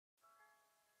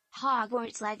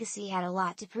Hogwarts Legacy had a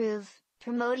lot to prove,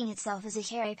 promoting itself as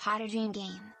a Harry Potter dream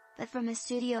game, but from a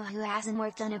studio who hasn't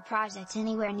worked on a project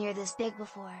anywhere near this big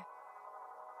before.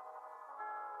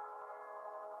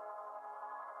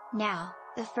 Now,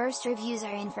 the first reviews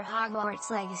are in for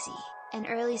Hogwarts Legacy, and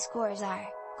early scores are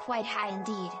quite high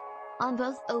indeed. On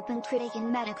both OpenCritic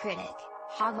and Metacritic,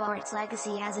 Hogwarts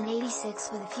Legacy has an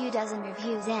 86 with a few dozen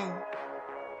reviews in.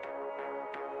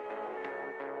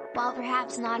 While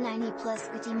perhaps not 90 plus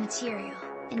witty material,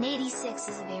 an 86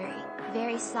 is a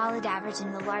very solid average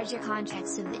in the larger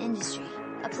context of the industry,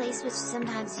 a place which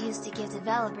sometimes used to give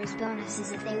developers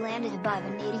bonuses if they landed above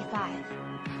an 85.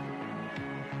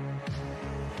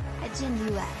 At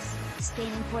US,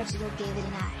 Spain and Portugal gave it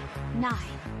an 9,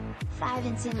 5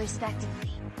 and 10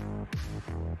 respectively.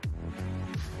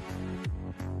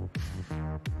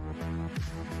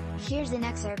 Here's an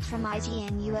excerpt from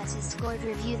IGN US's scored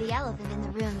review. The elephant in the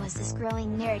room was this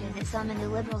growing narrative that some in the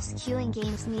liberal skewing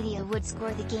games media would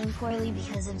score the game poorly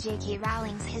because of J.K.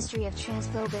 Rowling's history of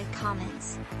transphobic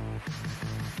comments.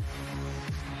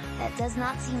 That does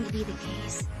not seem to be the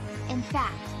case. In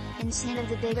fact, in 10 of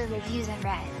the bigger reviews I've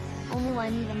read, only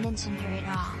one even mentioned her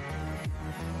at all.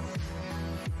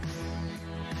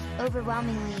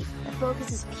 Overwhelmingly, the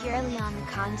focus is purely on the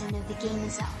content of the game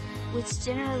itself, which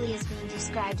generally is being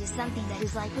described as something that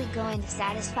is likely going to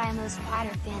satisfy most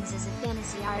Potter fans as a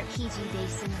fantasy RPG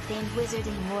based in the famed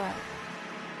wizarding world.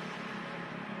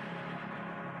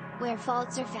 Where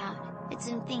faults are found, it's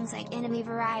in things like enemy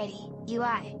variety,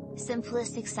 UI,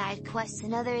 simplistic side quests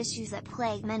and other issues that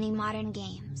plague many modern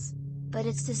games. But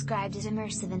it's described as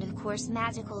immersive and of course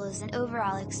magical as an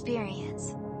overall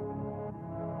experience.